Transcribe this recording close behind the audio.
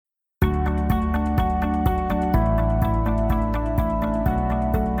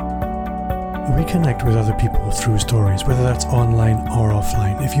We connect with other people through stories, whether that's online or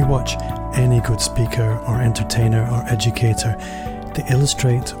offline. If you watch any good speaker or entertainer or educator, they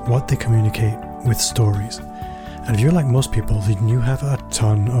illustrate what they communicate with stories. And if you're like most people, then you have a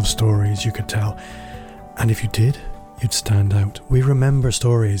ton of stories you could tell. And if you did, you'd stand out. We remember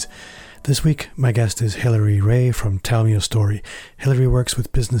stories. This week, my guest is Hillary Rea from Tell Me a Story. Hillary works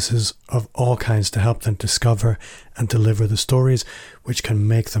with businesses of all kinds to help them discover and deliver the stories which can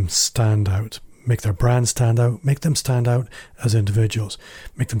make them stand out, make their brand stand out, make them stand out as individuals,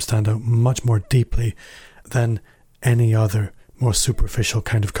 make them stand out much more deeply than any other more superficial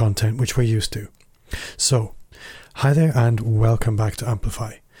kind of content which we're used to. So, hi there and welcome back to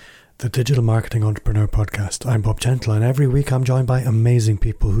Amplify, the Digital Marketing Entrepreneur Podcast. I'm Bob Gentle, and every week I'm joined by amazing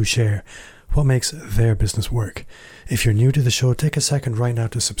people who share what makes their business work. If you're new to the show, take a second right now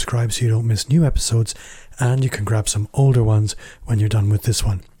to subscribe so you don't miss new episodes, and you can grab some older ones when you're done with this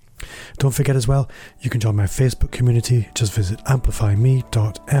one. Don't forget as well, you can join my Facebook community. Just visit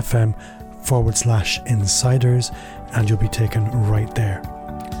amplifyme.fm/insiders and you'll be taken right there.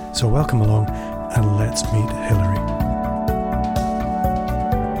 So welcome along and let's meet Hillary.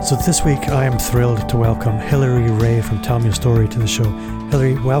 So this week I am thrilled to welcome Hillary Rea from Tell Me a Story to the show.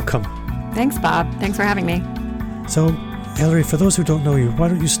 Hillary, welcome. Thanks, Bob. Thanks for having me. So, Hillary, for those who don't know you, why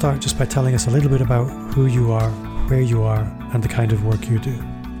don't you start just by telling us a little bit about who you are, where you are, and the kind of work you do?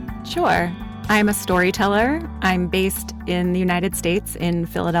 Sure. I'm a storyteller. I'm based in the United States, in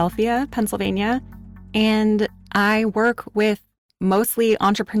Philadelphia, Pennsylvania, and I work with mostly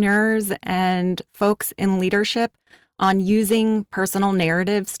entrepreneurs and folks in leadership on using personal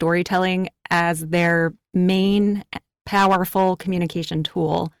narrative storytelling as their main powerful communication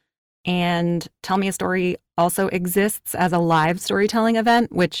tool. And Tell Me a Story also exists as a live storytelling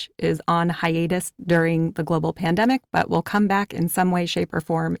event, which is on hiatus during the global pandemic, but will come back in some way, shape, or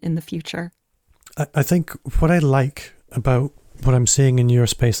form in the future. I think what I like about what I'm seeing in your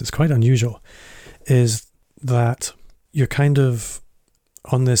space that's quite unusual is that you're kind of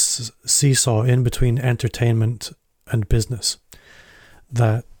on this seesaw in between entertainment and business.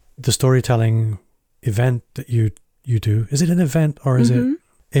 That the storytelling event that you do, is it an event or is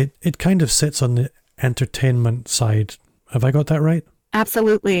it kind of sits on the entertainment side? Have I got that right?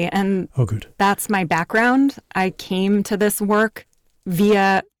 Absolutely. And good. That's my background. I came to this work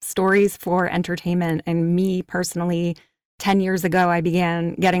via stories for entertainment. And me personally, 10 years ago, I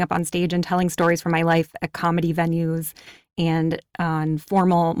began getting up on stage and telling stories from my life at comedy venues and on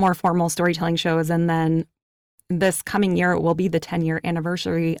more formal storytelling shows. And then this coming year, it will be the 10-year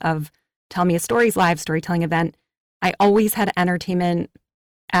anniversary of Tell Me a Story's live storytelling event. I always had entertainment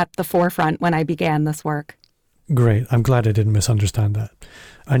at the forefront when I began this work. Great. I'm glad I didn't misunderstand that.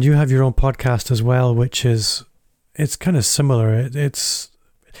 And you have your own podcast as well, which it's kind of similar. It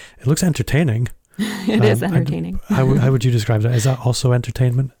looks entertaining. It is entertaining. How would you describe that? Is that also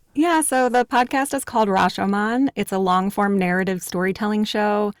entertainment? Yeah. So the podcast is called Rashomon. It's a long-form narrative storytelling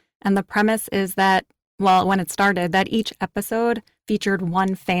show. And the premise is that, well, when it started, that each episode featured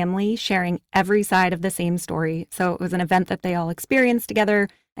one family sharing every side of the same story. So it was an event that they all experienced together,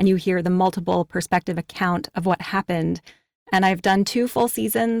 and you hear the multiple perspective account of what happened. And I've done 2 full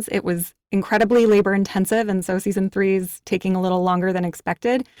seasons. It was incredibly labor intensive, and so season 3 is taking a little longer than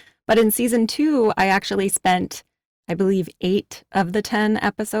expected. But in season 2, I actually spent, I believe, 8 of the 10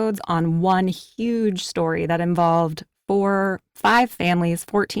 episodes on one huge story that involved 5 families,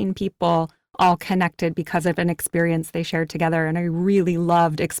 14 people, all connected because of an experience they shared together. And I really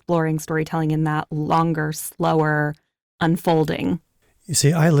loved exploring storytelling in that longer, slower unfolding. You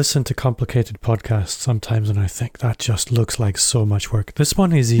see, I listen to complicated podcasts sometimes and I think that just looks like so much work. This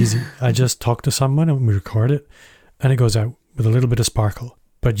one is easy. I just talk to someone and we record it and it goes out with a little bit of sparkle.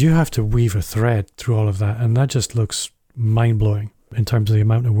 But you have to weave a thread through all of that, and that just looks mind-blowing in terms of the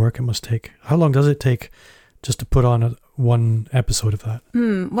amount of work it must take. How long does it take just to put on one episode of that?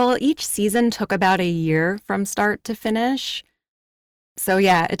 Well, each season took about a year from start to finish. So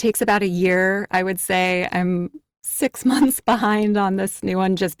yeah, it takes about a year. I would say I'm 6 months behind on this new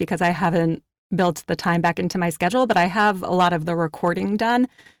one just because I haven't built the time back into my schedule, but I have a lot of the recording done.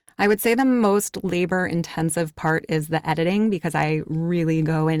 I would say the most labor-intensive part is the editing, because I really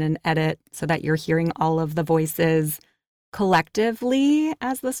go in and edit so that you're hearing all of the voices collectively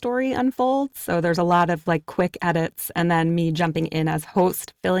as the story unfolds. So there's a lot of quick edits and then me jumping in as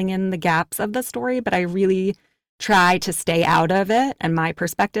host, filling in the gaps of the story. But I really try to stay out of it, and my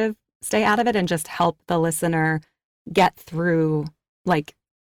perspective stay out of it, and just help the listener get through,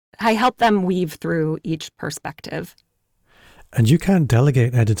 I help them weave through each perspective. And you can't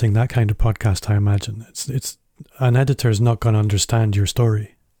delegate editing that kind of podcast, I imagine. It's an editor is not going to understand your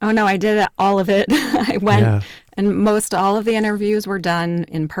story. Oh no, I did all of it. I went Yeah. and most all of the interviews were done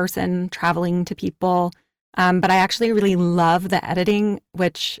in person, traveling to people. But I actually really love the editing,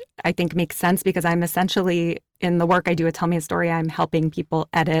 which I think makes sense because I'm essentially in the work I do at Tell Me a Story, I'm helping people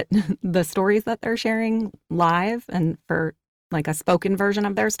edit the stories that they're sharing live and for like a spoken version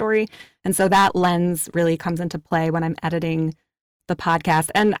of their story. And so that lens really comes into play when I'm editing the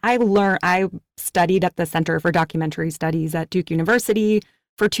podcast. And I studied at the Center for Documentary Studies at Duke University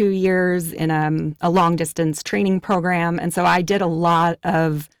for 2 years in a long distance training program. And so I did a lot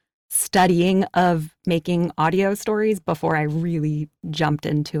of studying of making audio stories before I really jumped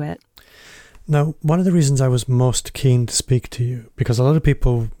into it. Now, one of the reasons I was most keen to speak to you, because a lot of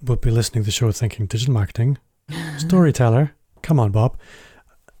people would be listening to the show thinking, digital marketing, storyteller, come on, Bob.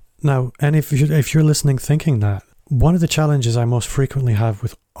 Now, and if you're listening thinking that, one of the challenges I most frequently have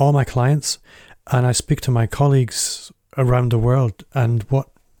with all my clients, and I speak to my colleagues around the world, and what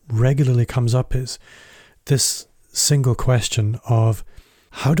regularly comes up is this single question of,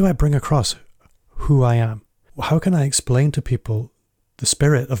 how do I bring across who I am? How can I explain to people the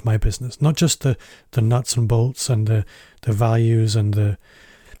spirit of my business? Not just the nuts and bolts and the values and the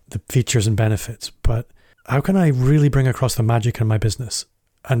features and benefits, but how can I really bring across the magic in my business?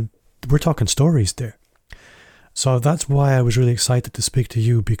 And we're talking stories there. So that's why I was really excited to speak to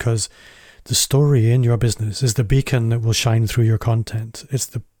you, because the story in your business is the beacon that will shine through your content.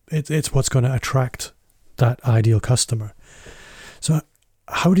 It's what's going to attract that ideal customer. So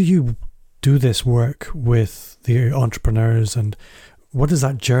how do you do this work with the entrepreneurs, and what does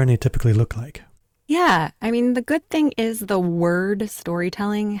that journey typically look like? Yeah, I mean, the good thing is the word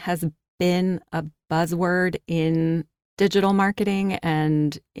storytelling has been a buzzword in digital marketing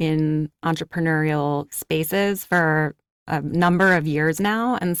and in entrepreneurial spaces for a number of years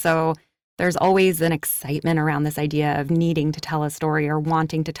now. And so there's always an excitement around this idea of needing to tell a story or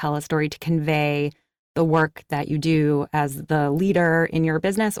wanting to tell a story to convey the work that you do as the leader in your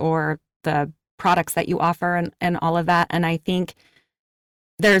business or the products that you offer and all of that. And I think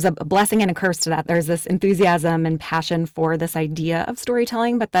there's a blessing and a curse to that. There's this enthusiasm and passion for this idea of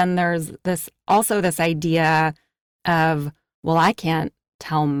storytelling, but then there's this idea of, well, I can't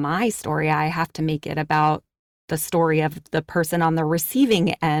tell my story. I have to make it about the story of the person on the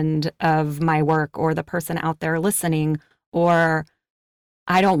receiving end of my work or the person out there listening, or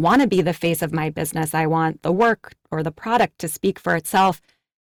I don't want to be the face of my business. I want the work or the product to speak for itself.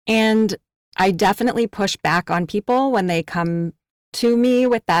 And I definitely push back on people when they come to me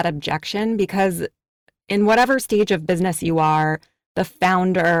with that objection, because in whatever stage of business you are, the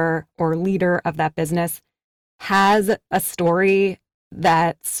founder or leader of that business has a story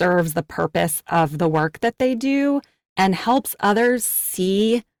that serves the purpose of the work that they do and helps others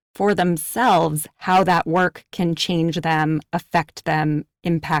see for themselves how that work can change them, affect them,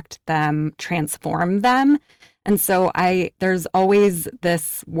 impact them, transform them. And so there's always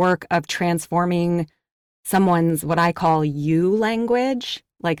this work of transforming someone's what I call you language,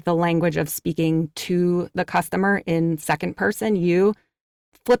 like the language of speaking to the customer in second person, you,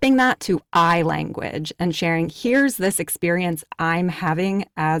 flipping that to I language and sharing, here's this experience I'm having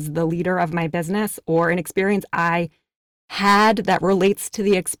as the leader of my business, or an experience I had that relates to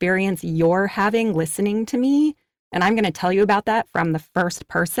the experience you're having listening to me. And I'm going to tell you about that from the first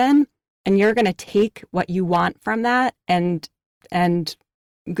person. And you're going to take what you want from that and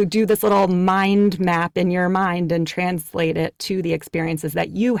do this little mind map in your mind and translate it to the experiences that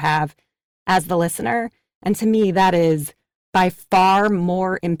you have as the listener. And to me, that is by far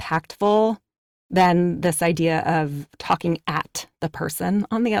more impactful than this idea of talking at the person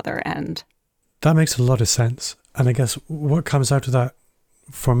on the other end. That makes a lot of sense. And I guess what comes out of that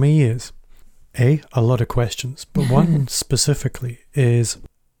for me is, a lot of questions, but one specifically is,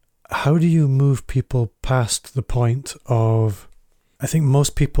 how do you move people past the point of, I think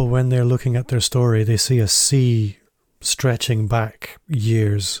most people, when they're looking at their story, they see a sea stretching back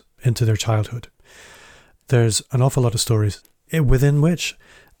years into their childhood. There's an awful lot of stories within which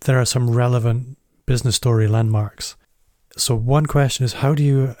there are some relevant business story landmarks. So one question is, how do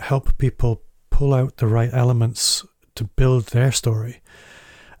you help people pull out the right elements to build their story?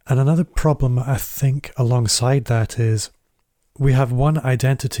 And another problem, I think, alongside that is, we have one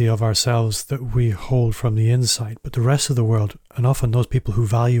identity of ourselves that we hold from the inside, but the rest of the world, and often those people who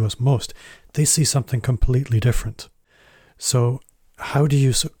value us most, they see something completely different. So how do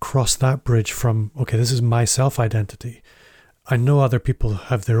you cross that bridge from, okay, this is my self-identity. I know other people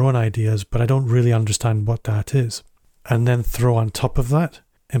have their own ideas, but I don't really understand what that is. And then throw on top of that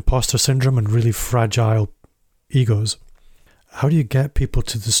imposter syndrome and really fragile egos. How do you get people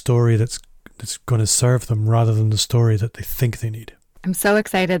to the story that's going to serve them rather than the story that they think they need? I'm so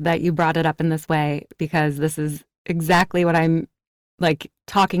excited that you brought it up in this way because this is exactly what I'm like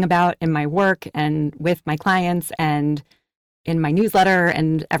talking about in my work and with my clients and in my newsletter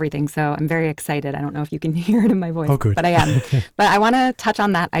and everything. So I'm very excited. I don't know if you can hear it in my voice, Oh, good. but I am. But I want to touch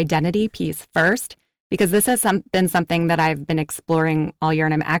on that identity piece first, because this has been something that I've been exploring all year.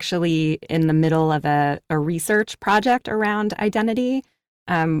 And I'm actually in the middle of a research project around identity,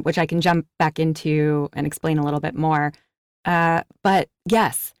 which I can jump back into and explain a little bit more. But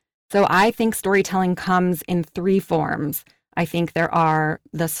yes, so I think storytelling comes in three forms. I think there are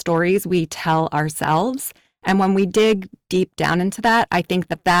the stories we tell ourselves. And when we dig deep down into that, I think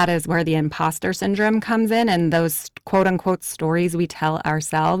that that is where the imposter syndrome comes in. And those quote unquote stories we tell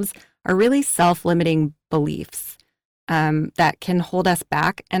ourselves are really self-limiting beliefs that can hold us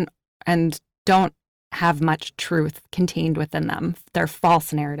back and don't have much truth contained within them. They're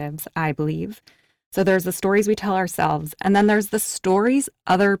false narratives, I believe. So there's the stories we tell ourselves, and then there's the stories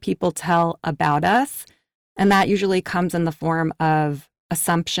other people tell about us. And that usually comes in the form of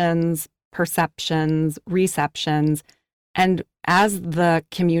assumptions, perceptions, receptions. And as the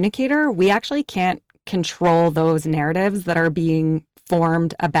communicator, we actually can't control those narratives that are being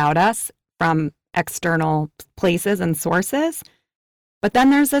formed about us from external places and sources. But then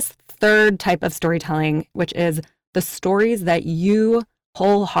there's this third type of storytelling, which is the stories that you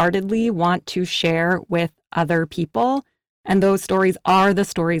wholeheartedly want to share with other people. And those stories are the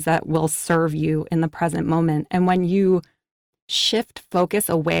stories that will serve you in the present moment. And when you shift focus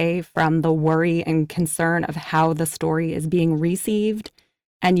away from the worry and concern of how the story is being received,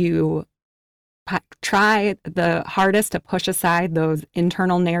 and you try the hardest to push aside those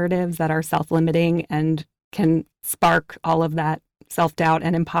internal narratives that are self-limiting and can spark all of that self-doubt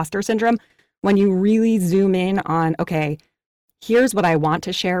and imposter syndrome, when you really zoom in on, okay, here's what I want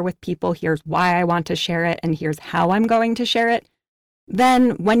to share with people, here's why I want to share it, and here's how I'm going to share it,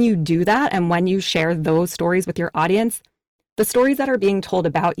 then when you do that and when you share those stories with your audience, the stories that are being told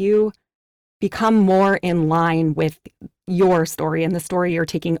about you become more in line with your story and the story you're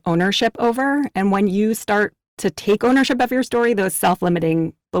taking ownership over. And when you start to take ownership of your story, those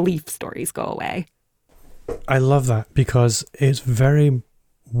self-limiting belief stories go away. I love that because it's very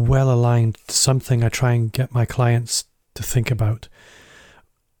well aligned to something I try and get my clients to think about.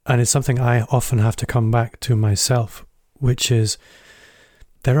 And it's something I often have to come back to myself, which is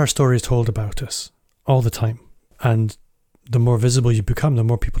there are stories told about us all the time. And the more visible you become, the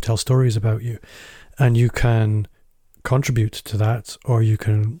more people tell stories about you. And you can contribute to that, or you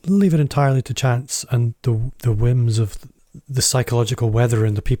can leave it entirely to chance and the whims of the psychological weather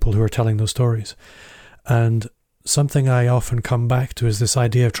and the people who are telling those stories. And something I often come back to is this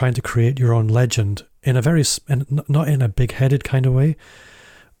idea of trying to create your own legend in a very, not in a big-headed kind of way,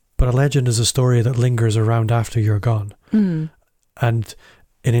 but a legend is a story that lingers around after you're gone. Mm. And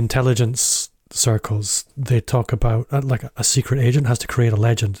in intelligence circles, they talk about like a secret agent has to create a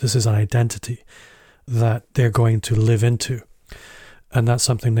legend. This is an identity that they're going to live into. And that's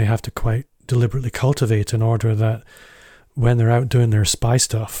something they have to quite deliberately cultivate in order that when they're out doing their spy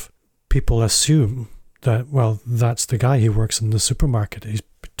stuff, people assume that, well, that's the guy who works in the supermarket. He's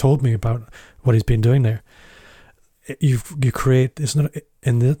told me about what he's been doing there. You create, it's not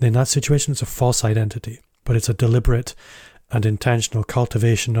in that situation, it's a false identity, but it's a deliberate and intentional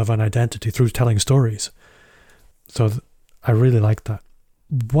cultivation of an identity through telling stories. So I really like that.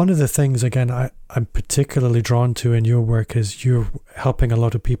 One of the things, again, I'm particularly drawn to in your work is you're helping a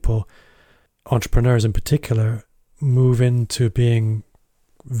lot of people, entrepreneurs in particular, move into being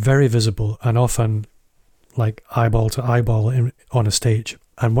very visible and often like eyeball to eyeball on a stage.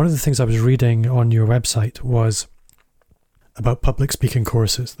 And one of the things I was reading on your website was about public speaking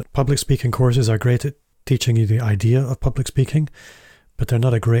courses. That public speaking courses are great at teaching you the idea of public speaking, but they're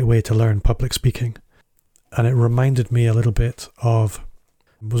not a great way to learn public speaking. And it reminded me a little bit of,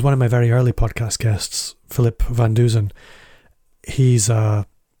 it was one of my very early podcast guests, Philip Van Dusen. He has a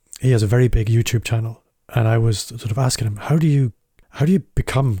very big YouTube channel, and I was sort of asking him, how do you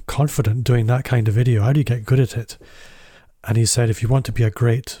become confident doing that kind of video? How do you get good at it? And he said, if you want to be a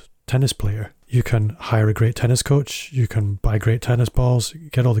great tennis player, you can hire a great tennis coach, you can buy great tennis balls,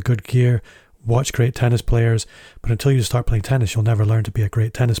 get all the good gear, watch great tennis players, but until you start playing tennis, you'll never learn to be a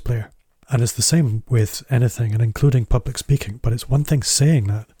great tennis player. And it's the same with anything, and including public speaking, but it's one thing saying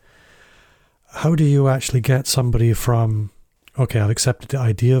that. How do you actually get somebody from, okay, I've accepted the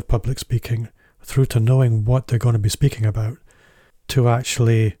idea of public speaking, through to knowing what they're going to be speaking about, to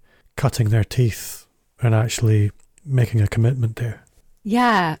actually cutting their teeth and actually making a commitment there?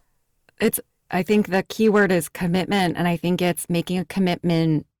 Yeah, I think the key word is commitment, and I think it's making a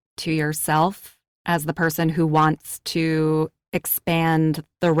commitment to yourself as the person who wants to expand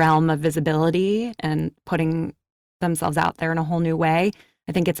the realm of visibility and putting themselves out there in a whole new way.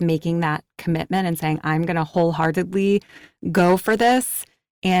 I think it's making that commitment and saying, I'm going to wholeheartedly go for this.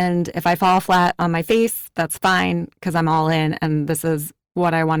 And if I fall flat on my face, that's fine because I'm all in and this is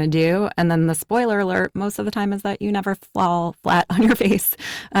what I want to do. And then the spoiler alert most of the time is that you never fall flat on your face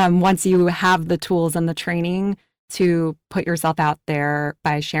once you have the tools and the training to put yourself out there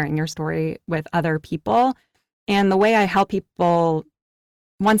by sharing your story with other people. And the way I help people,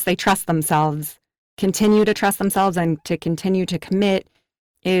 once they trust themselves, continue to trust themselves and to continue to commit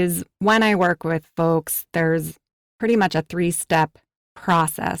is when I work with folks, there's pretty much a 3-step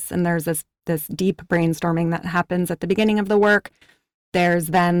process. And there's this deep brainstorming that happens at the beginning of the work. There's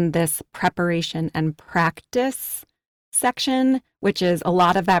then this preparation and practice section, which is a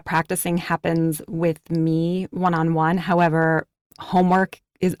lot of that practicing happens with me one-on-one. However, homework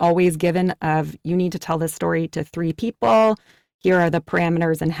is always given of you need to tell this story to 3 people. Here are the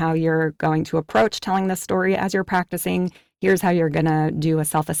parameters and how you're going to approach telling this story as you're practicing. Here's how you're going to do a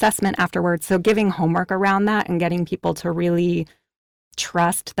self-assessment afterwards. So giving homework around that and getting people to really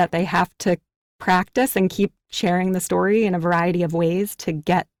trust that they have to practice and keep sharing the story in a variety of ways to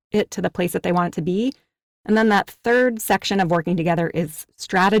get it to the place that they want it to be. And then that third section of working together is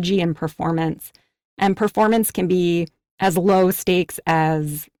strategy and performance. And performance can be as low stakes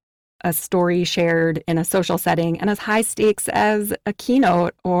as a story shared in a social setting and as high stakes as a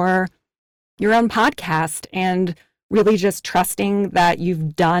keynote or your own podcast, and really just trusting that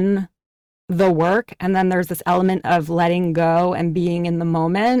you've done the work. And then there's this element of letting go and being in the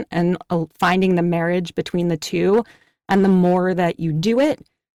moment and finding the marriage between the two. And the more that you do it,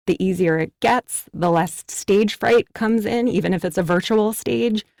 the easier it gets, the less stage fright comes in, even if it's a virtual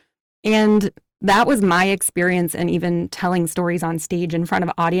stage. And that was my experience in even telling stories on stage in front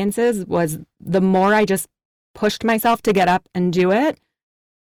of audiences, was the more I just pushed myself to get up and do it,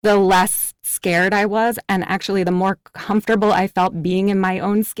 the less scared I was. And actually, the more comfortable I felt being in my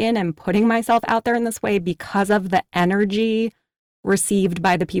own skin and putting myself out there in this way because of the energy received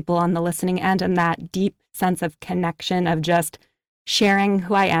by the people on the listening end and that deep sense of connection of just sharing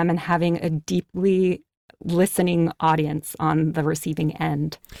who I am and having a deeply listening audience on the receiving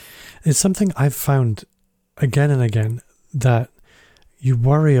end. It's something I've found again and again, that you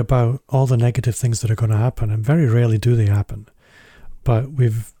worry about all the negative things that are going to happen, and very rarely do they happen. But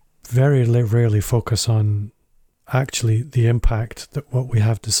we've very rarely focus on actually the impact that what we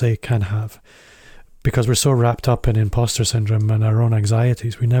have to say can have. Because we're so wrapped up in imposter syndrome and our own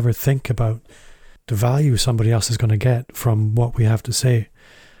anxieties, we never think about the value somebody else is going to get from what we have to say.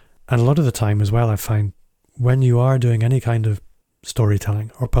 And a lot of the time as well, I find when you are doing any kind of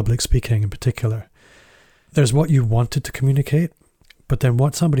storytelling or public speaking in particular, there's what you wanted to communicate, but then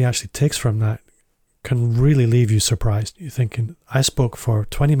what somebody actually takes from that can really leave you surprised. You're thinking, I spoke for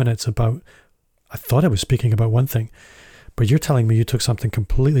 20 minutes about, I thought I was speaking about one thing, but you're telling me you took something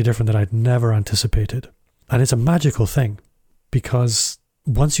completely different that I'd never anticipated. And it's a magical thing, because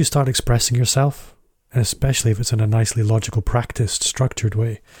once you start expressing yourself, and especially if it's in a nicely logical, practiced, structured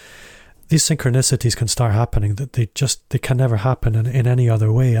way, these synchronicities can start happening that they can never happen in any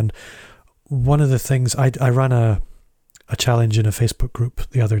other way. And one of the things, I ran a challenge in a Facebook group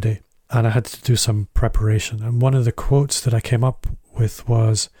the other day, and I had to do some preparation. And one of the quotes that I came up with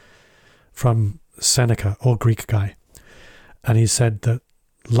was from Seneca, old Greek guy. And he said that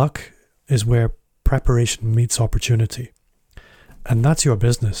luck is where preparation meets opportunity. And that's your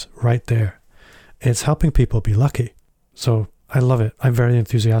business right there. It's helping people be lucky. So I love it. I'm very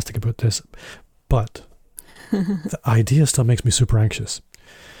enthusiastic about this. But the idea still makes me super anxious.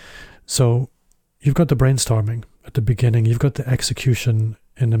 So you've got the brainstorming at the beginning. You've got the execution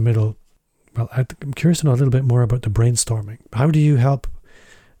in the middle. Well, I'm curious to know a little bit more about the brainstorming. How do you help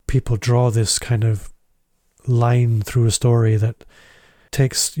people draw this kind of line through a story that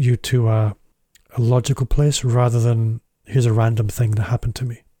takes you to a logical place rather than here's a random thing that happened to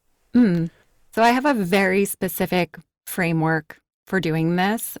me? So I have a very specific framework for doing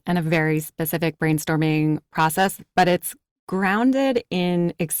this and a very specific brainstorming process, but it's grounded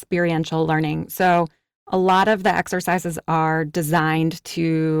in experiential learning. So a lot of the exercises are designed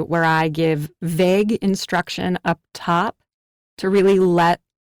to where I give vague instruction up top to really let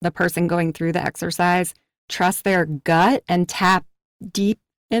the person going through the exercise trust their gut and tap deep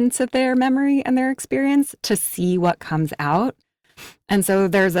into their memory and their experience to see what comes out. And so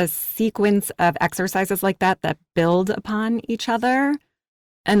there's a sequence of exercises like that that build upon each other.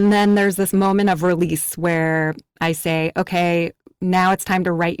 And then there's this moment of release where I say, okay, now it's time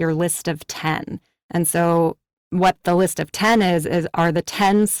to write your list of 10. And so what the list of 10 are the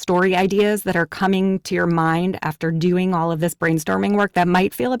 10 story ideas that are coming to your mind after doing all of this brainstorming work that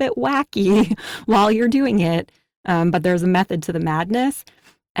might feel a bit wacky while you're doing it. But there's a method to the madness.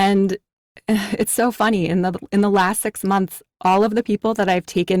 And it's so funny. In the last 6 months, all of the people that I've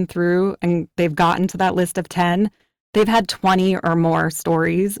taken through and they've gotten to that list of 10, they've had 20 or more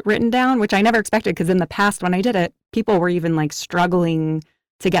stories written down, which I never expected, because in the past when I did it, people were even like struggling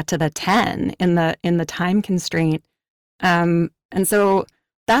to get to the 10 in the time constraint. And so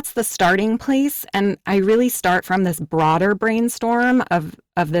that's the starting place. And I really start from this broader brainstorm of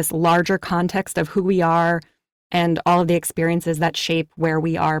this larger context of who we are and all of the experiences that shape where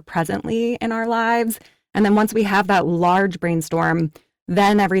we are presently in our lives. And then once we have that large brainstorm,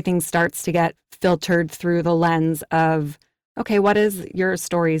 then everything starts to get filtered through the lens of, okay, what is your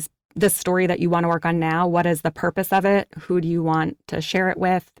story's, this story that you want to work on now? What is the purpose of it? Who do you want to share it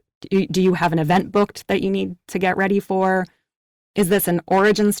with? Do you have an event booked that you need to get ready for? Is this an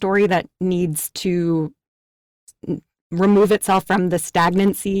origin story that needs to remove itself from the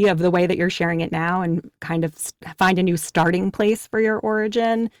stagnancy of the way that you're sharing it now and kind of find a new starting place for your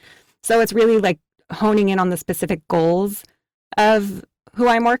origin? So it's really like honing in on the specific goals of who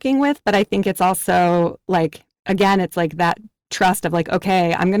I'm working with. But I think it's also like, again, it's like that trust of like,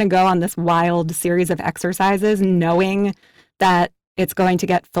 okay, I'm going to go on this wild series of exercises knowing that it's going to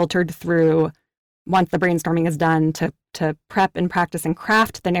get filtered through once the brainstorming is done to prep and practice and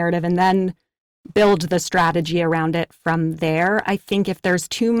craft the narrative and then build the strategy around it from there. I think if there's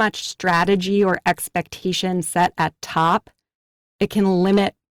too much strategy or expectation set at top, it can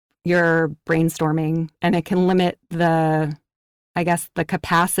limit your brainstorming and it can limit the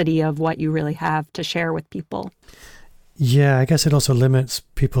capacity of what you really have to share with people. Yeah, I guess it also limits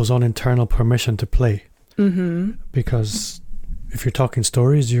people's own internal permission to play. Mm-hmm. Because if you're talking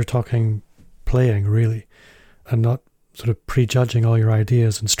stories, you're talking playing, really, and not sort of prejudging all your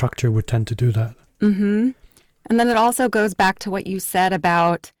ideas, and structure would tend to do that. Mm-hmm. And then it also goes back to what you said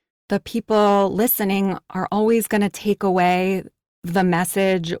about the people listening are always going to take away the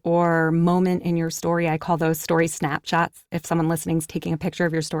message or moment in your story. I call those story snapshots. If someone listening is taking a picture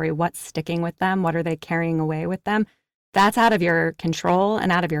of your story, what's sticking with them? What are they carrying away with them? That's out of your control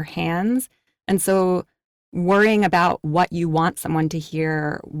and out of your hands. And so worrying about what you want someone to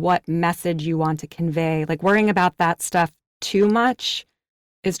hear, what message you want to convey, like worrying about that stuff too much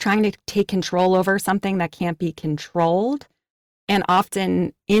is trying to take control over something that can't be controlled. And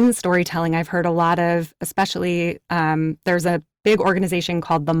often in storytelling, I've heard a lot of, especially there's a big organization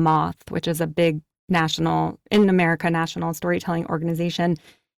called The Moth, which is a big national storytelling organization.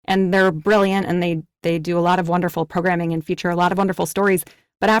 And they're brilliant and they do a lot of wonderful programming and feature a lot of wonderful stories.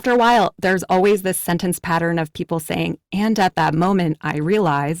 But after a while, there's always this sentence pattern of people saying, and at that moment, I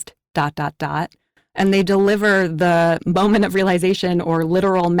realized, ... And they deliver the moment of realization or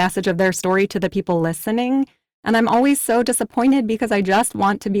literal message of their story to the people listening. And I'm always so disappointed because I just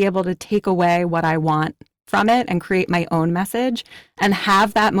want to be able to take away what I want from it and create my own message and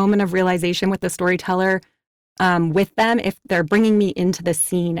have that moment of realization with the storyteller with them if they're bringing me into the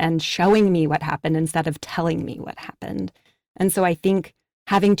scene and showing me what happened instead of telling me what happened. And so I think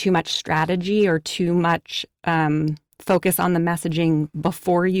having too much strategy or too much focus on the messaging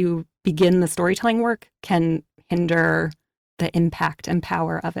before you begin the storytelling work can hinder the impact and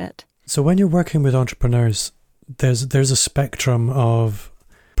power of it. So when you're working with entrepreneurs, there's a spectrum of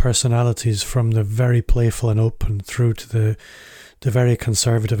personalities from the very playful and open through to the very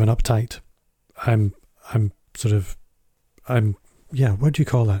conservative and uptight. What do you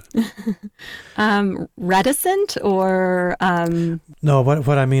call that? Reticent or... No,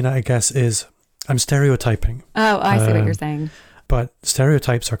 what I mean, I guess, is I'm stereotyping. Oh, I see what you're saying. But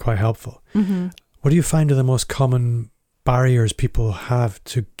stereotypes are quite helpful. Mm-hmm. What do you find are the most common barriers people have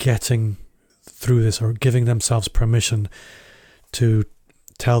to getting through this or giving themselves permission to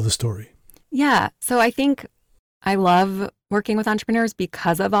tell the story? Yeah. So I think I love working with entrepreneurs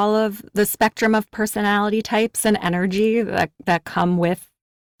because of all of the spectrum of personality types and energy that come with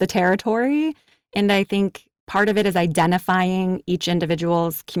the territory. And I think part of it is identifying each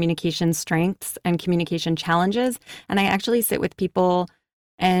individual's communication strengths and communication challenges. And I actually sit with people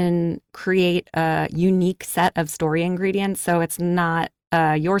and create a unique set of story ingredients. So it's not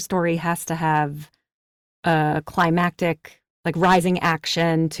your story has to have a climactic, like rising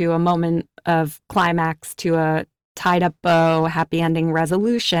action to a moment of climax to a tied up bow, happy ending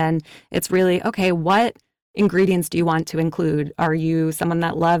resolution. It's really, okay, what ingredients do you want to include? Are you someone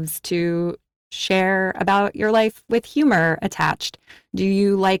that loves to share about your life with humor attached? Do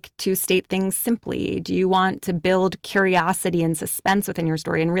you like to state things simply? Do you want to build curiosity and suspense within your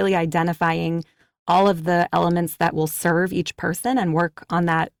story? And really identifying all of the elements that will serve each person and work on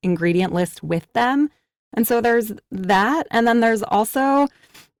that ingredient list with them. And so there's that. And then there's also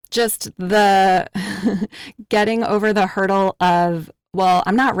just the getting over the hurdle of, well,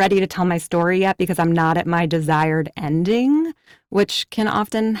 I'm not ready to tell my story yet because I'm not at my desired ending, which can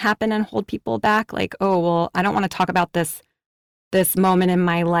often happen and hold people back. Like, oh, well, I don't want to talk about this moment in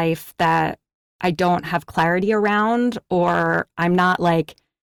my life that I don't have clarity around, or I'm not like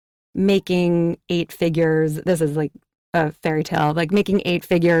making 8 figures. This is like a fairy tale, like making 8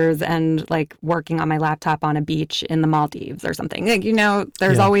 figures and like working on my laptop on a beach in the Maldives or something. Like,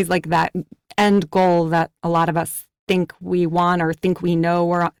 there's always like that end goal that a lot of us think we want or think we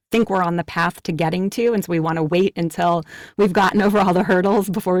know think we're on the path to getting to. And so we want to wait until we've gotten over all the hurdles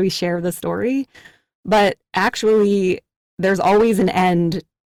before we share the story. But actually, there's always an end.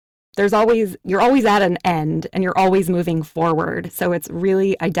 You're always at an end and you're always moving forward. So it's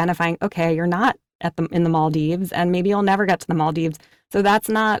really identifying, okay, you're not in the Maldives and maybe you'll never get to the Maldives. So that's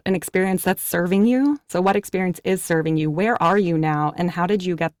not an experience that's serving you. So what experience is serving you? Where are you now and how did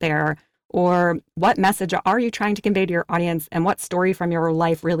you get there? Or what message are you trying to convey to your audience, and what story from your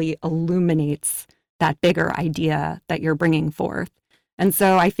life really illuminates that bigger idea that you're bringing forth? And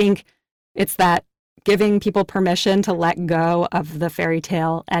so I think it's that giving people permission to let go of the fairy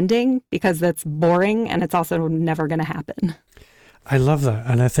tale ending, because that's boring and it's also never going to happen. I love that.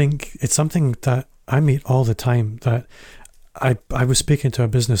 And I think it's something that I meet all the time. That I was speaking to a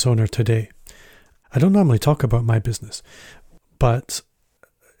business owner today. I don't normally talk about my business, but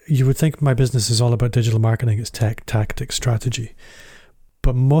you would think my business is all about digital marketing. It's tech, tactics, strategy.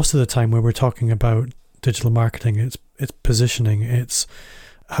 But most of the time when we're talking about digital marketing, it's positioning. It's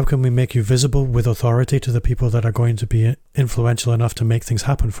how can we make you visible with authority to the people that are going to be influential enough to make things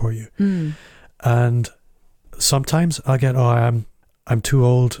happen for you. And sometimes I get, I'm too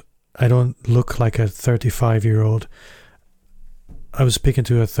old. I don't look like a 35-year-old. I was speaking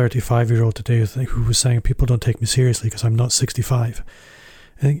to a 35-year-old today who was saying people don't take me seriously because I'm not 65.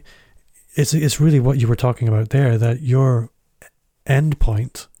 I think it's really what you were talking about there, that your end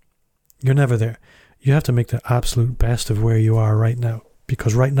point, you're never there. You have to make the absolute best of where you are right now,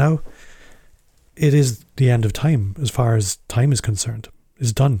 because right now it is the end of time as far as time is concerned.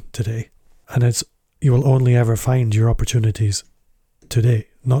 It's done today, and you will only ever find your opportunities today,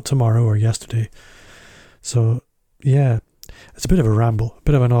 not tomorrow or yesterday. So yeah, it's a bit of a ramble, a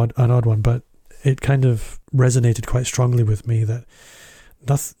bit of an odd one, but it kind of resonated quite strongly with me that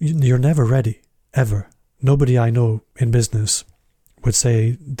you're never ready, ever. Nobody I know in business would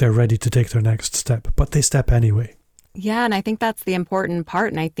say they're ready to take their next step, but they step anyway. Yeah, and I think that's the important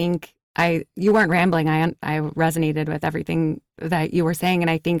part. And I think you weren't rambling. I resonated with everything that you were saying. And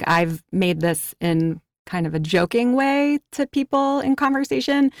I think I've made this in kind of a joking way to people in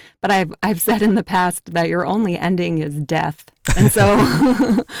conversation, but I've said in the past that your only ending is death. And so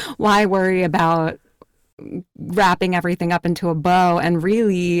why worry about wrapping everything up into a bow and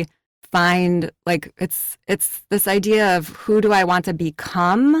really find, like, it's this idea of who do I want to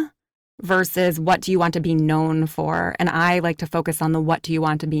become versus what do you want to be known for? And I like to focus on the what do you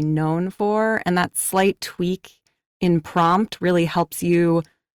want to be known for? And that slight tweak in prompt really helps you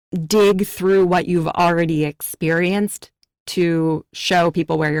dig through what you've already experienced to show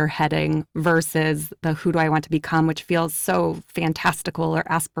people where you're heading versus the who do I want to become, which feels so fantastical or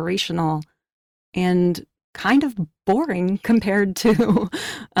aspirational and kind of boring compared to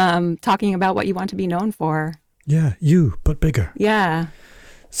talking about what you want to be known for. Yeah, you, but bigger. Yeah.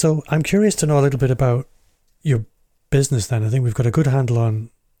 So I'm curious to know a little bit about your business then. I think we've got a good handle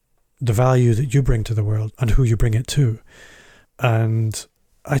on the value that you bring to the world and who you bring it to. And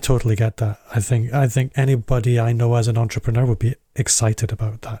I totally get that. I think anybody I know as an entrepreneur would be excited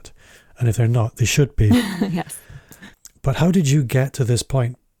about that. And if they're not, they should be. Yes. But how did you get to this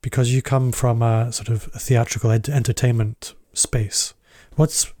point? Because you come from a sort of theatrical entertainment space.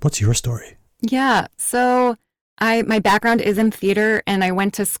 What's your story? Yeah. So my background is in theater, and I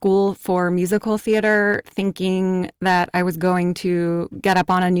went to school for musical theater thinking that I was going to get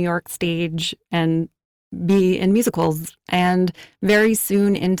up on a New York stage and be in musicals. And very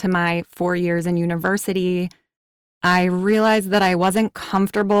soon into my 4 years in university, I realized that I wasn't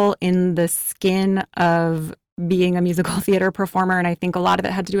comfortable in the skin of being a musical theater performer. And I think a lot of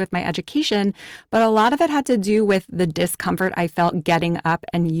it had to do with my education, but a lot of it had to do with the discomfort I felt getting up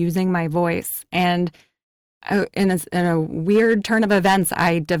and using my voice. And in a weird turn of events,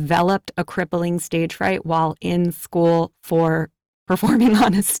 I developed a crippling stage fright while in school for performing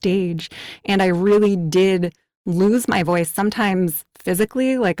on a stage. And I really did lose my voice, sometimes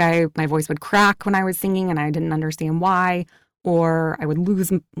physically, like my voice would crack when I was singing and I didn't understand why, or I would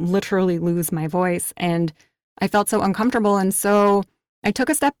literally lose my voice. And I felt so uncomfortable. And so I took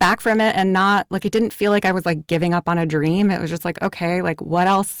a step back from it, and not like, it didn't feel like I was like giving up on a dream. It was just like, okay, like what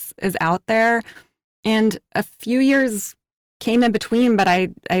else is out there? And a few years came in between, but I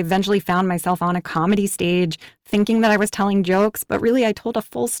eventually found myself on a comedy stage thinking that I was telling jokes, but really I told a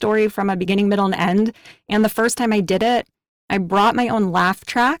full story from a beginning, middle, and end. And the first time I did it, I brought my own laugh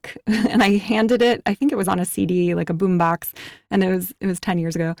track and I handed it, I think it was on a CD, like a boombox, and it was 10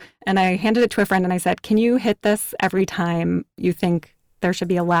 years ago. And I handed it to a friend and I said, can you hit this every time you think there should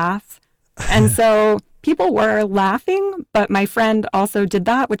be a laugh? And so people were laughing, but my friend also did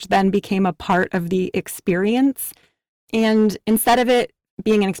that, which then became a part of the experience. And instead of it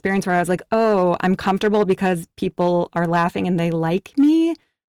being an experience where I was like, oh, I'm comfortable because people are laughing and they like me,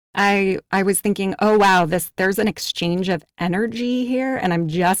 I was thinking, oh, wow, there's an exchange of energy here, and I'm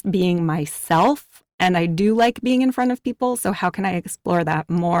just being myself. And I do like being in front of people. So how can I explore that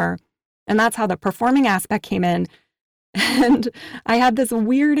more? And that's how the performing aspect came in. And I had this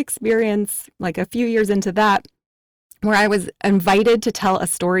weird experience like a few years into that, where I was invited to tell a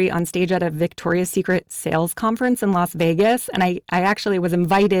story on stage at a Victoria's Secret sales conference in Las Vegas. And I actually was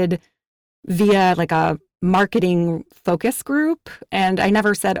invited via like a marketing focus group. And I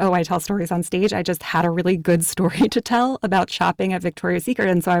never said, oh, I tell stories on stage. I just had a really good story to tell about shopping at Victoria's Secret.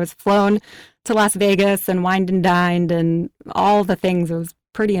 And so I was flown to Las Vegas and wined and dined and all the things. It was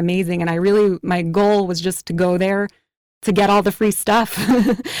pretty amazing. And my goal was just to go there to get all the free stuff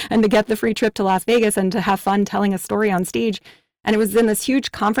and to get the free trip to Las Vegas and to have fun telling a story on stage. And it was in this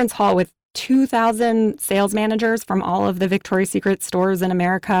huge conference hall with 2,000 sales managers from all of the Victoria's Secret stores in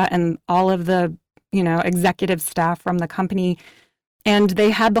America and all of the, executive staff from the company. And they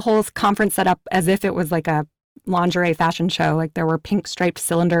had the whole conference set up as if it was like a lingerie fashion show. Like there were pink striped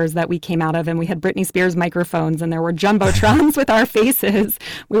cylinders that we came out of, and we had Britney Spears microphones, and there were jumbotrons with our faces.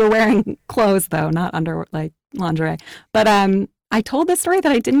 We were wearing clothes though, not under like lingerie. But I told this story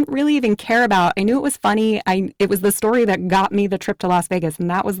that I didn't really even care about. I knew it was funny. It was the story that got me the trip to Las Vegas, and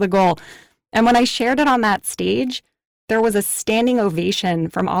that was the goal. And when I shared it on that stage, there was a standing ovation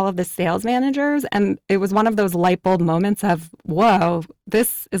from all of the sales managers. And it was one of those light bulb moments of, whoa,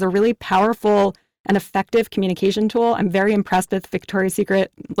 this is a really powerful and effective communication tool. I'm very impressed with Victoria's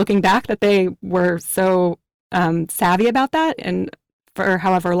Secret, looking back, that they were so savvy about that, and for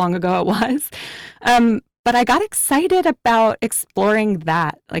however long ago it was. But I got excited about exploring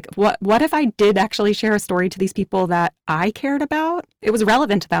that. Like, what if I did actually share a story to these people that I cared about? It was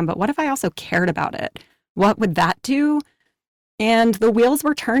relevant to them, but what if I also cared about it? What would that do? And the wheels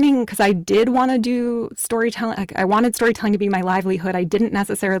were turning, because I did want to do storytelling. Like, I wanted storytelling to be my livelihood. I didn't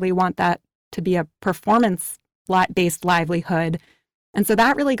necessarily want that to be a performance-based livelihood. And so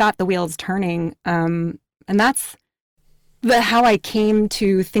that really got the wheels turning. And that's how I came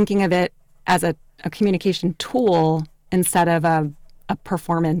to thinking of it as a communication tool instead of a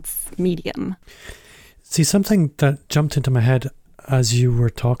performance medium. See, something that jumped into my head as you were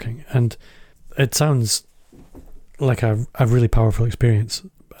talking, and it sounds like a really powerful experience.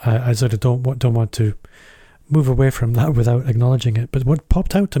 I sort of don't want to move away from that without acknowledging it. But what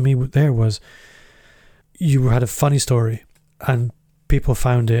popped out to me there was you had a funny story and people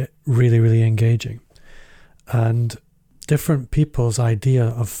found it really, really engaging. And different people's idea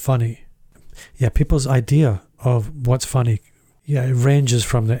of funny, people's idea of what's funny, it ranges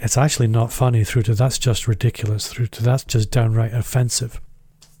from it's actually not funny through to that's just ridiculous, through to that's just downright offensive.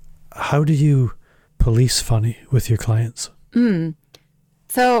 How do you police funny with your clients?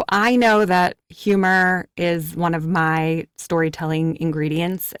 So I know that humor is one of my storytelling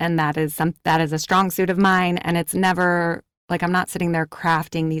ingredients, and that is a strong suit of mine. And it's never like I'm not sitting there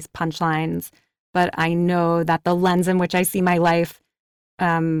crafting these punchlines, but I know that the lens in which I see my life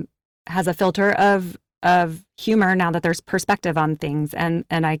has a filter of humor now that there's perspective on things, and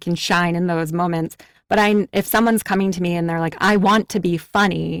I can shine in those moments. But if someone's coming to me and they're like, I want to be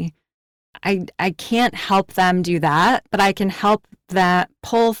funny, I can't help them do that, but I can help that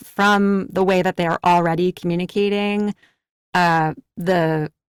pull from the way that they are already communicating the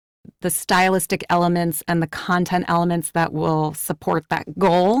stylistic elements and the content elements that will support that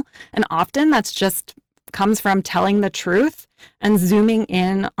goal. And often that's just comes from telling the truth and zooming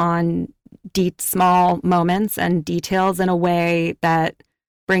in on deep, small moments and details in a way that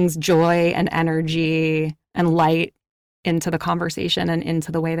brings joy and energy and light into the conversation and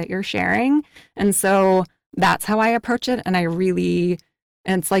into the way that you're sharing. And so that's how I approach it. And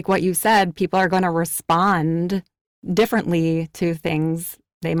it's like what you said, people are going to respond differently to things.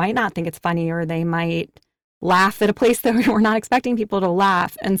 They might not think it's funny, or they might laugh at a place that we're not expecting people to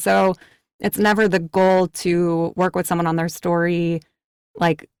laugh. And so it's never the goal to work with someone on their story,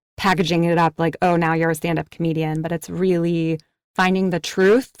 like packaging it up like, oh, now you're a stand-up comedian, but it's really finding the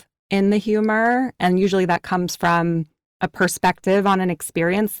truth in the humor. And usually that comes from a perspective on an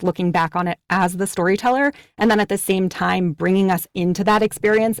experience, looking back on it as the storyteller, and then at the same time bringing us into that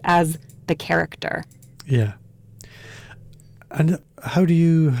experience as the character. Yeah. And how do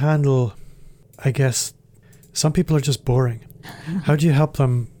you handle, I guess, some people are just boring. How do you help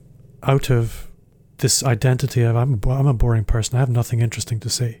them out of this identity of I'm a boring person, I have nothing interesting to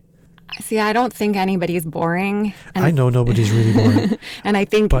say? See, I don't think anybody's boring. And I know nobody's really boring. And I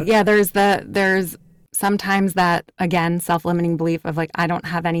think, there's sometimes that, again, self-limiting belief of like, I don't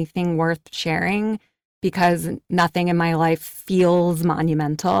have anything worth sharing because nothing in my life feels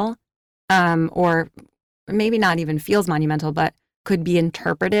monumental, or maybe not even feels monumental, but could be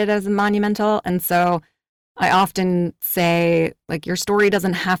interpreted as monumental. And so I often say, like, your story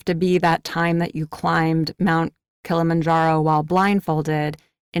doesn't have to be that time that you climbed Mount Kilimanjaro while blindfolded.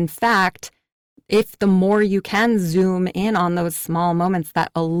 In fact, if the more you can zoom in on those small moments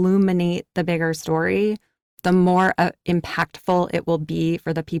that illuminate the bigger story, the more impactful it will be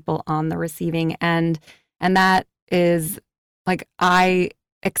for the people on the receiving end. And that is, like, I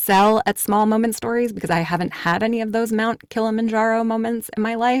excel at small moment stories because I haven't had any of those Mount Kilimanjaro moments in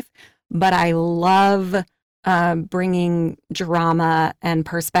my life, but I love bringing drama and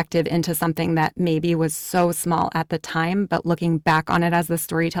perspective into something that maybe was so small at the time, but looking back on it as the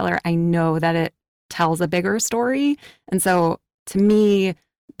storyteller, I know that it tells a bigger story. And so to me,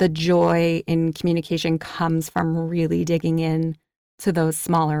 the joy in communication comes from really digging in to those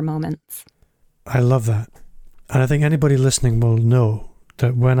smaller moments. I love that. And I think anybody listening will know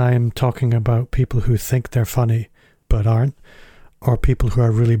that when I'm talking about people who think they're funny but aren't, or people who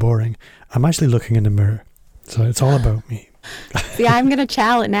are really boring, I'm actually looking in the mirror. So it's all about me. See, I'm going to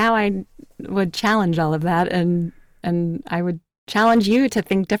challenge. Now I would challenge all of that, and I would challenge you to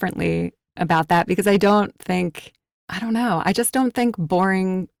think differently about that, because I just don't think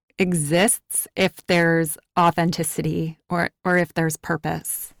boring exists if there's authenticity or if there's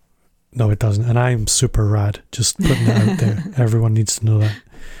purpose. No, it doesn't. And I'm super rad. Just putting it out there. Everyone needs to know that.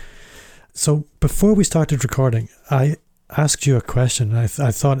 So before we started recording, I asked you a question. I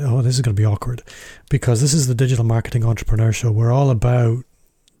thought, this is going to be awkward, because this is the Digital Marketing Entrepreneur Show. We're all about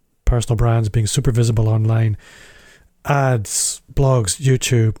personal brands being super visible online, ads, blogs,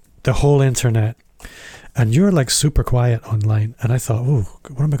 YouTube, the whole internet. And you're like super quiet online. And I thought,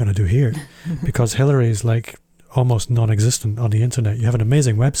 what am I going to do here? Because Hillary is like almost non-existent on the internet. You have an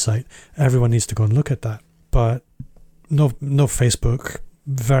amazing website. Everyone needs to go and look at that. But no Facebook,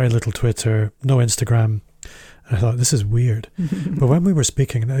 very little Twitter, no Instagram. And I thought, this is weird. But when we were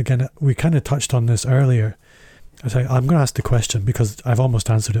speaking, and again, we kind of touched on this earlier, I said, I'm going to ask the question because I've almost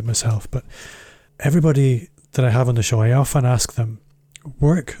answered it myself. But everybody that I have on the show, I often ask them,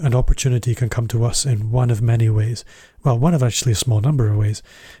 work and opportunity can come to us in one of many ways. Well, one of actually a small number of ways.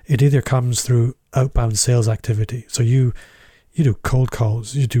 It either comes through outbound sales activity. So you do cold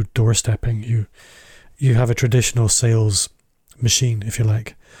calls, you do doorstepping, you have a traditional sales machine, if you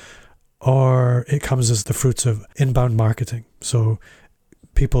like. Or it comes as the fruits of inbound marketing. So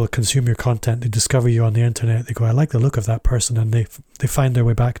people consume your content, they discover you on the internet, they go, I like the look of that person, and they find their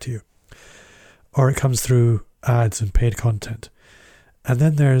way back to you. Or it comes through ads and paid content. And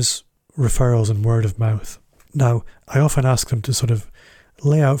then there's referrals and word of mouth. Now, I often ask them to sort of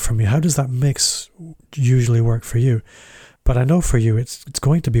lay out for me, how does that mix usually work for you? But I know for you, it's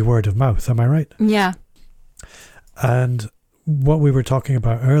going to be word of mouth. Am I right? Yeah. And what we were talking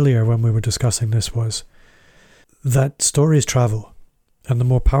about earlier when we were discussing this was that stories travel. And the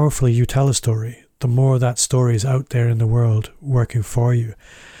more powerfully you tell a story, the more that story is out there in the world working for you.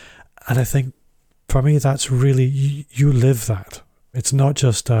 And I think for me, that's really, you live that. It's not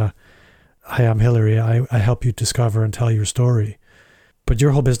just, hi, I'm Hillary, I help you discover and tell your story. But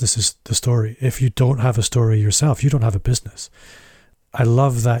your whole business is the story. If you don't have a story yourself, you don't have a business. I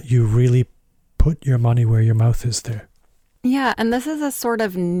love that you really put your money where your mouth is there. Yeah, and this is a sort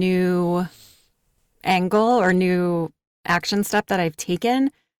of new angle or new action step that I've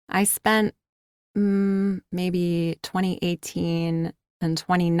taken. I spent maybe 2018 and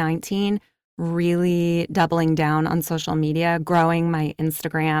 2019 really doubling down on social media, growing my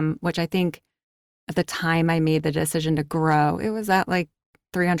Instagram, which I think at the time I made the decision to grow, it was at like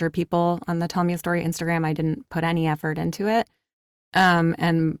 300 people on the Tell Me a Story Instagram. I didn't put any effort into it.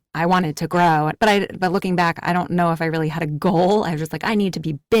 And I wanted to grow, but looking back, I don't know if I really had a goal. I was just like, I need to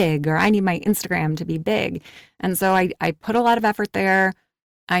be big, or I need my Instagram to be big. And so I put a lot of effort there.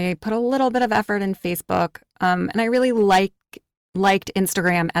 I put a little bit of effort in Facebook. And I really like liked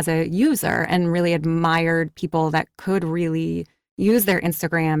Instagram as a user and really admired people that could really use their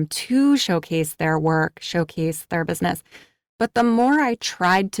Instagram to showcase their work, showcase their business. But the more I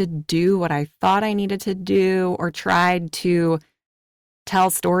tried to do what I thought I needed to do, or tried to tell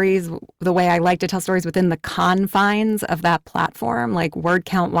stories the way I like to tell stories within the confines of that platform, like word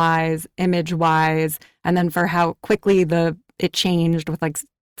count wise, image wise, and then for how quickly it changed with like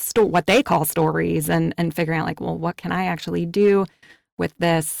what they call stories, and figuring out like, well, what can I actually do with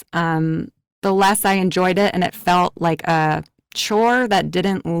this? The less I enjoyed it, and it felt like a chore that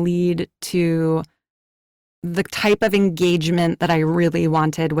didn't lead to the type of engagement that I really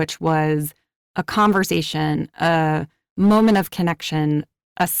wanted, which was a conversation, a moment of connection,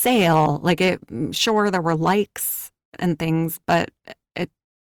 a sale. Like sure, there were likes and things, but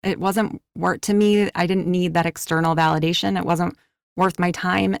it wasn't worth to me. I didn't need that external validation. It wasn't worth my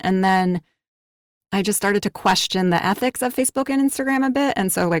time. And then I just started to question the ethics of Facebook and Instagram a bit.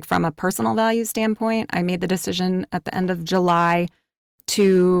 And so like from a personal value standpoint, I made the decision at the end of July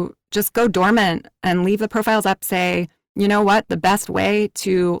to just go dormant and leave the profiles up, say, you know what, the best way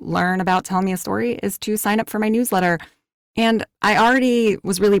to learn about Tell Me a Story is to sign up for my newsletter. And I already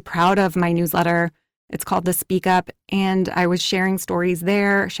was really proud of my newsletter. It's called The Speak Up. And I was sharing stories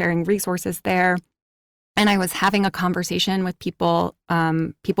there, sharing resources there. And I was having a conversation with people.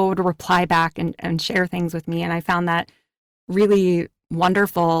 People would reply back and share things with me. And I found that really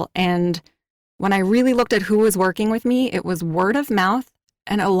wonderful. And when I really looked at who was working with me, it was word of mouth.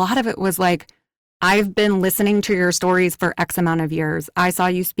 And a lot of it was like, I've been listening to your stories for X amount of years. I saw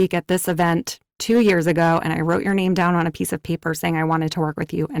you speak at this event 2 years ago, and I wrote your name down on a piece of paper saying I wanted to work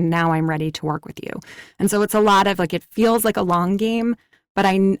with you. And now I'm ready to work with you. And so it's a lot of like, it feels like a long game. But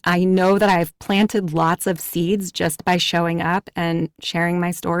I know that I've planted lots of seeds just by showing up and sharing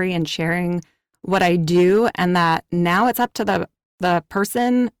my story and sharing what I do, and that now it's up to the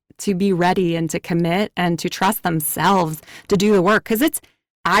person to be ready and to commit and to trust themselves to do the work. Because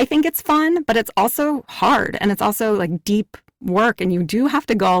I think it's fun, but it's also hard, and it's also like deep work, and you do have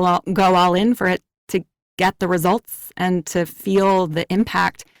to go all in for it to get the results and to feel the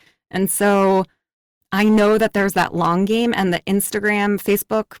impact. And so I know that there's that long game, and the Instagram,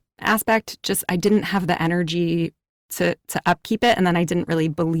 Facebook aspect, just I didn't have the energy to upkeep it. And then I didn't really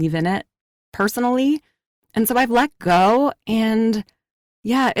believe in it personally. And so I've let go, and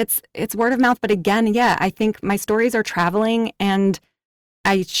yeah, it's word of mouth. But again, yeah, I think my stories are traveling, and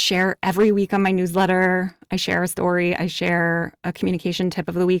I share every week on my newsletter. I share a story. I share a communication tip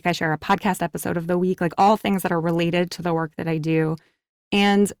of the week. I share a podcast episode of the week, like all things that are related to the work that I do.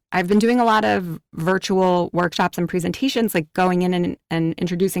 And I've been doing a lot of virtual workshops and presentations, like going in and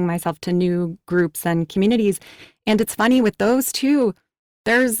introducing myself to new groups and communities. And it's funny with those too,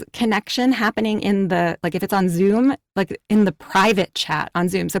 there's connection happening in like if it's on Zoom, like in the private chat on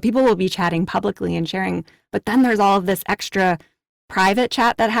Zoom. So people will be chatting publicly and sharing, but then there's all of this extra private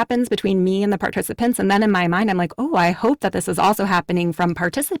chat that happens between me and the participants. And then in my mind, I'm like, oh, I hope that this is also happening from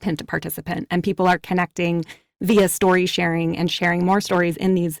participant to participant, and people are connecting via story sharing and sharing more stories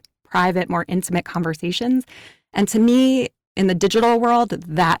in these private, more intimate conversations. And to me, in the digital world,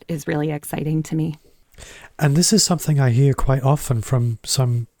 that is really exciting to me. And this is something I hear quite often from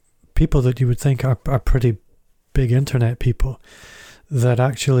some people that you would think are pretty big internet people, that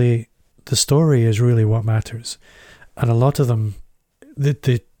actually the story is really what matters. And a lot of them,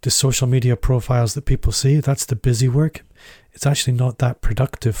 the social media profiles that people see, that's the busy work. It's actually not that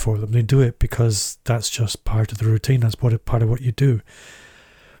productive for them. They do it because that's just part of the routine. That's part of what you do.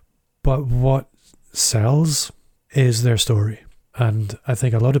 But what sells is their story. And I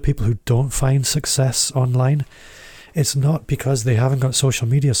think a lot of people who don't find success online, it's not because they haven't got social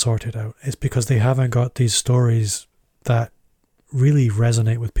media sorted out. It's because they haven't got these stories that really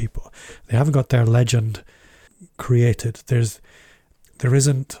resonate with people. They haven't got their legend created. There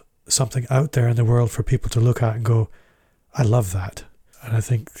isn't something out there in the world for people to look at and go, I love that. And I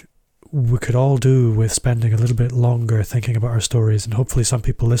think we could all do with spending a little bit longer thinking about our stories, and hopefully some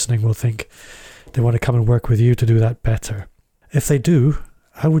people listening will think they want to come and work with you to do that better. If they do,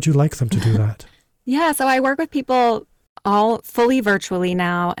 how would you like them to do that? Yeah, so I work with people all fully virtually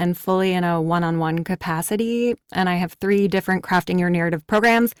now and fully in a one-on-one capacity. And I have 3 different Crafting Your Narrative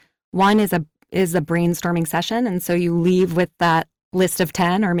programs. One is a brainstorming session. And so you leave with that list of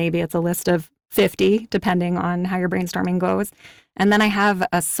 10, or maybe it's a list of 50, depending on how your brainstorming goes. And then I have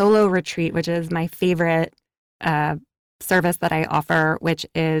a solo retreat, which is my favorite service that I offer, which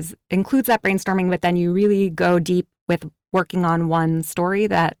includes that brainstorming, but then you really go deep with working on one story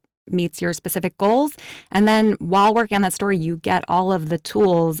that meets your specific goals. And then while working on that story, you get all of the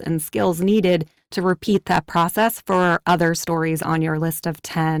tools and skills needed to repeat that process for other stories on your list of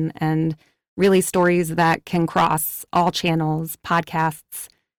 10, and really stories that can cross all channels, podcasts,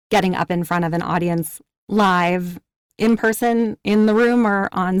 getting up in front of an audience live, in person, in the room, or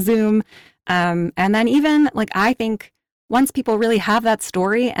on Zoom. And then even, like, I think once people really have that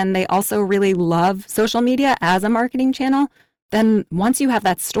story and they also really love social media as a marketing channel, then once you have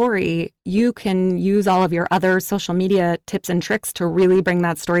that story, you can use all of your other social media tips and tricks to really bring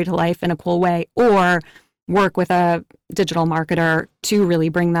that story to life in a cool way, or work with a digital marketer to really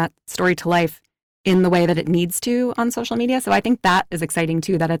bring that story to life in the way that it needs to on social media. So I think that is exciting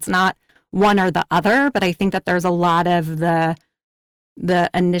too, that it's not one or the other, but I think that there's a lot of the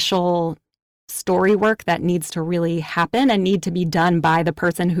initial story work that needs to really happen and need to be done by the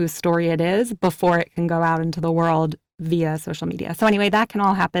person whose story it is before it can go out into the world via social media. So anyway, that can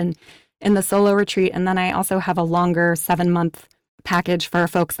all happen in the solo retreat. And then I also have a longer 7-month package for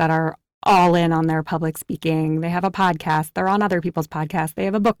folks that are all in on their public speaking. They have a podcast. They're on other people's podcasts. They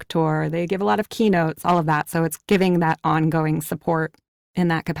have a book tour. They give a lot of keynotes, all of that. So it's giving that ongoing support in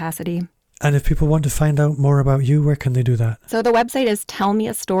that capacity. And if people want to find out more about you, where can they do that? So the website is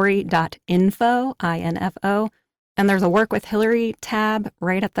tellmeastory.info, I-N-F-O. And there's a Work with Hillary tab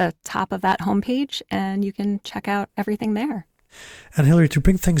right at the top of that homepage, and you can check out everything there. And Hillary, to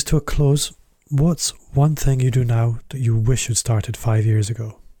bring things to a close, what's one thing you do now that you wish you'd started 5 years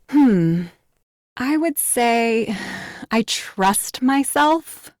ago? I would say I trust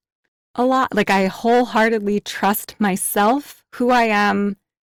myself a lot. Like, I wholeheartedly trust myself, who I am,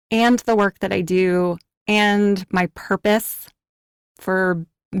 and the work that I do, and my purpose for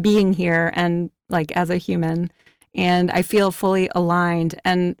being here and, like, as a human. And I feel fully aligned.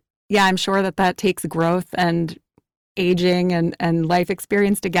 And yeah, I'm sure that that takes growth and aging and life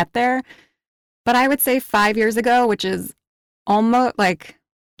experience to get there. But I would say 5 years ago, which is almost like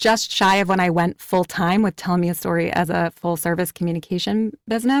just shy of when I went full time with Tell Me a Story as a full service communication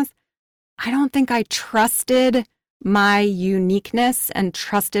business, I don't think I trusted my uniqueness and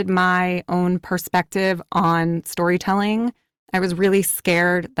trusted my own perspective on storytelling. I was really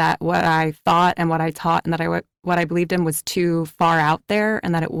scared that what I thought and what I taught and that what I believed in was too far out there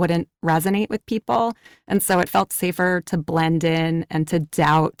and that it wouldn't resonate with people. And so it felt safer to blend in and to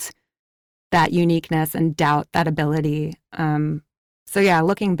doubt that uniqueness and doubt that ability. So yeah,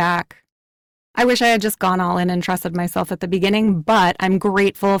 looking back, I wish I had just gone all in and trusted myself at the beginning, but I'm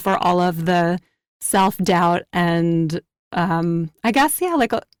grateful for all of the self-doubt and I guess, yeah,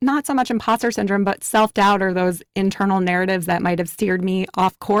 like not so much imposter syndrome, but self-doubt or those internal narratives that might have steered me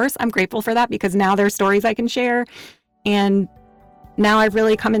off course. I'm grateful for that because now there's stories I can share. And now I've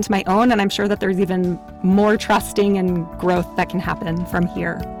really come into my own, and I'm sure that there's even more trusting and growth that can happen from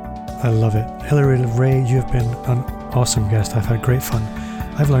here. I love it. Hillary Rea, you've been an awesome guest. I've had great fun.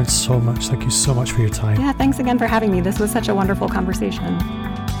 I've learned so much. Thank you so much for your time. Yeah, thanks again for having me. This was such a wonderful conversation.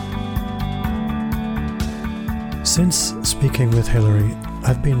 Since speaking with Hillary,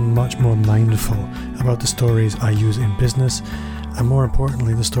 I've been much more mindful about the stories I use in business, and more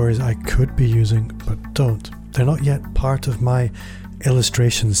importantly, the stories I could be using but don't. They're not yet part of my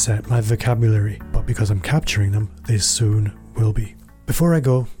illustration set, my vocabulary, but because I'm capturing them, they soon will be. Before I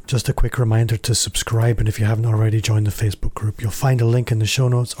go, just a quick reminder to subscribe, and if you haven't already joined the Facebook group, you'll find a link in the show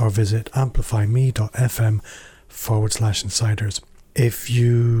notes or visit amplifyme.fm/insiders. If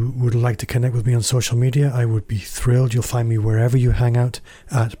you would like to connect with me on social media, I would be thrilled. You'll find me wherever you hang out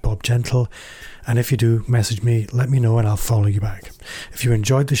at Bob Gentle. And if you do, message me, let me know, and I'll follow you back. If you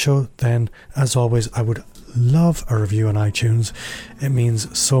enjoyed the show, then as always, I would love a review on iTunes. It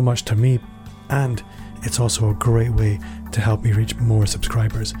means so much to me, and it's also a great way to help me reach more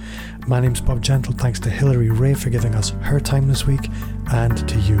subscribers. My name's Bob Gentle. Thanks to Hillary Rea for giving us her time this week, and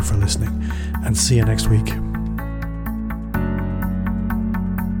to you for listening. And see you next week.